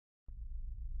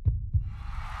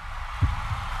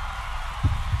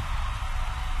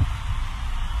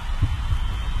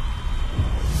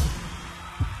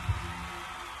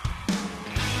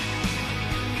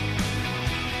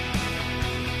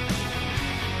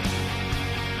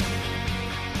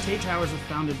Tate Towers were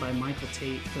founded by Michael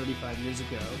Tate 35 years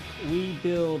ago. We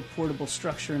build portable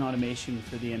structure and automation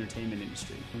for the entertainment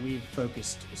industry. We've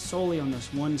focused solely on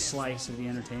this one slice of the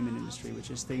entertainment industry, which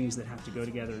is things that have to go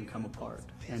together and come apart,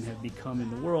 and have become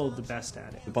in the world the best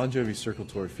at it. The Bon Jovi Circle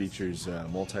Tour features a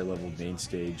multi-level main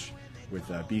stage with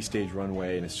a B-stage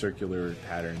runway and a circular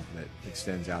pattern that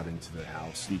extends out into the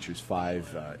house. Features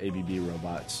 5 ABB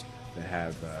robots that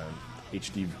have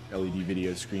HD LED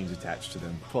video screens attached to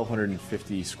them.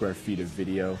 1,250 square feet of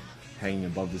video hanging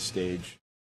above the stage.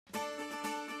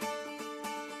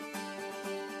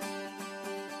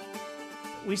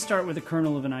 We start with a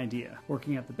kernel of an idea,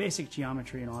 working out the basic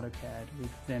geometry in AutoCAD. We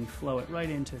then flow it right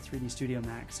into 3D Studio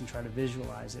Max and try to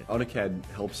visualize it. AutoCAD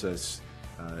helps us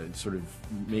sort of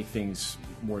make things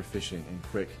more efficient and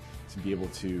quick to be able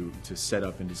to set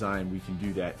up and design. We can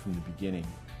do that from the beginning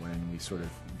when we sort of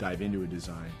dive into a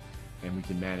design, and we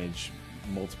can manage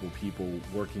multiple people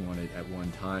working on it at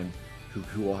one time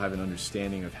who all have an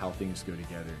understanding of how things go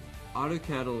together.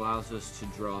 AutoCAD allows us to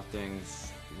draw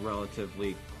things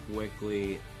relatively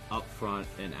quickly up front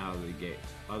and out of the gate.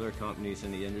 Other companies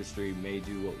in the industry may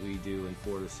do what we do in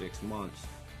 4 to 6 months.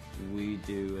 We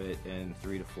do it in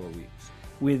 3 to 4 weeks.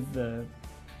 With the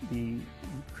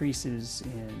increases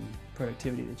in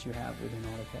productivity that you have within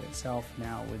AutoCAD itself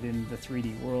now, within the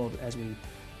 3D world, as we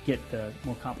get the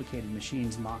more complicated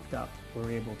machines mocked up, we're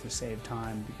able to save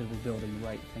time because we're building the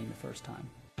right thing the first time.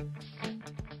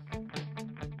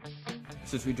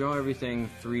 Since we draw everything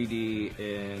 3D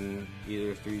in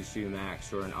either 3D Studio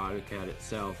Max or in AutoCAD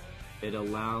itself, it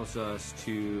allows us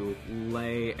to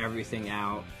lay everything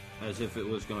out as if it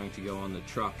was going to go on the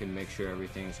truck and make sure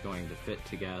everything's going to fit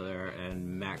together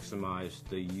and maximize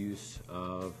the use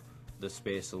of the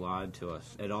space allotted to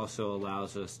us. It also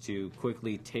allows us to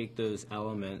quickly take those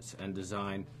elements and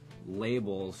design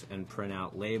labels and print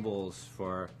out labels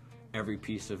for every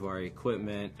piece of our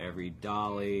equipment, every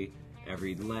dolly,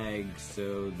 every leg,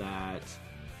 so that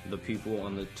the people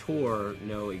on the tour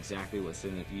know exactly what's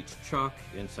in each truck.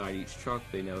 Inside each truck,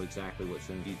 they know exactly what's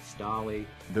in each dolly.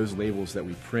 Those labels that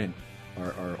we print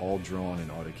are all drawn in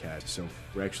AutoCAD, so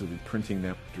we're actually printing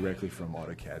them directly from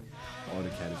AutoCAD.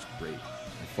 AutoCAD is great.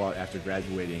 I thought after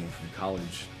graduating from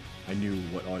college, I knew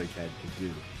what AutoCAD could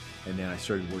do, and then I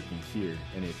started working here,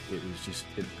 and it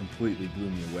completely blew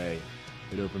me away.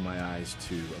 It opened my eyes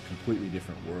to a completely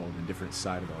different world and different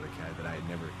side of AutoCAD that I had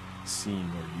never seen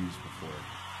or used before.